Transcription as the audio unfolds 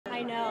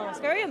I know. It's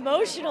very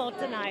emotional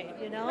tonight,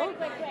 you know?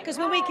 Because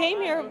when we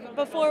came here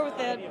before with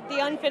the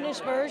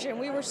unfinished version,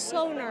 we were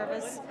so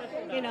nervous,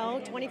 you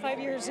know, 25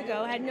 years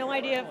ago. Had no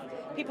idea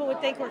if people would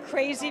think we're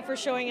crazy for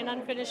showing an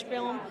unfinished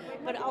film,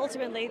 but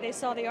ultimately they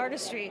saw the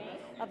artistry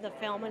of the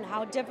film and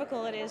how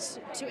difficult it is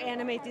to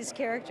animate these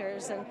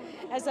characters. And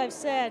as I've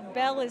said,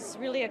 Belle is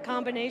really a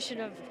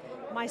combination of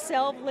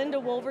myself, Linda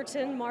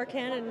Wolverton, Mark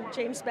Henn, and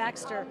James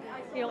Baxter,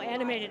 you know,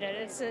 animated it.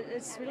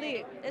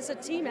 It's a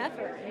team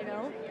effort, you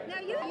know. Now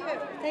you.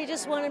 They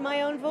just wanted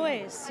my own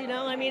voice, you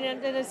know. I mean,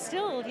 and it's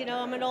still, you know,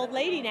 I'm an old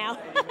lady now,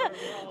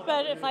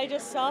 but if I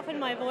just soften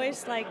my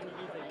voice like,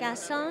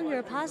 Gaston,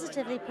 you're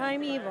positively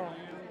primeval.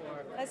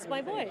 That's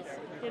my voice,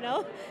 you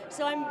know.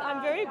 So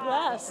I'm very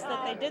blessed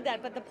that they did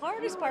that. But the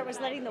hardest part was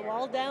letting the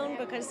wall down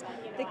because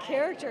the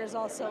character is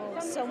also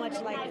so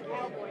much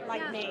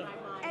like me.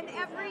 And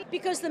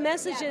Because the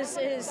message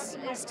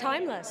is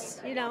timeless,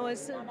 you know,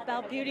 it's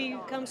about beauty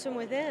comes from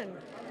within.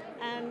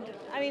 And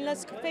I mean,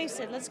 let's face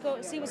it, let's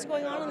go see what's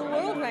going on in the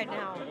world right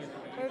now.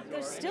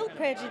 There's still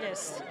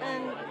prejudice,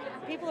 and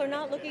people are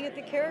not looking at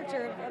the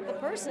character of the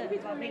person.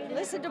 I mean,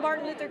 listen to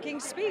Martin Luther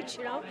King's speech,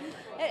 you know.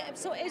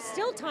 So it's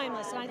still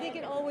timeless, and I think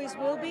it always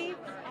will be.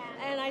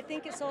 And I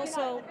think it's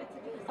also,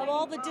 of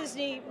all the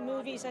Disney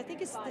movies, I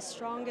think it's the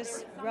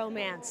strongest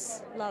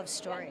romance love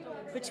story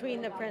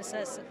between the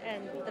princess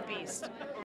and the beast.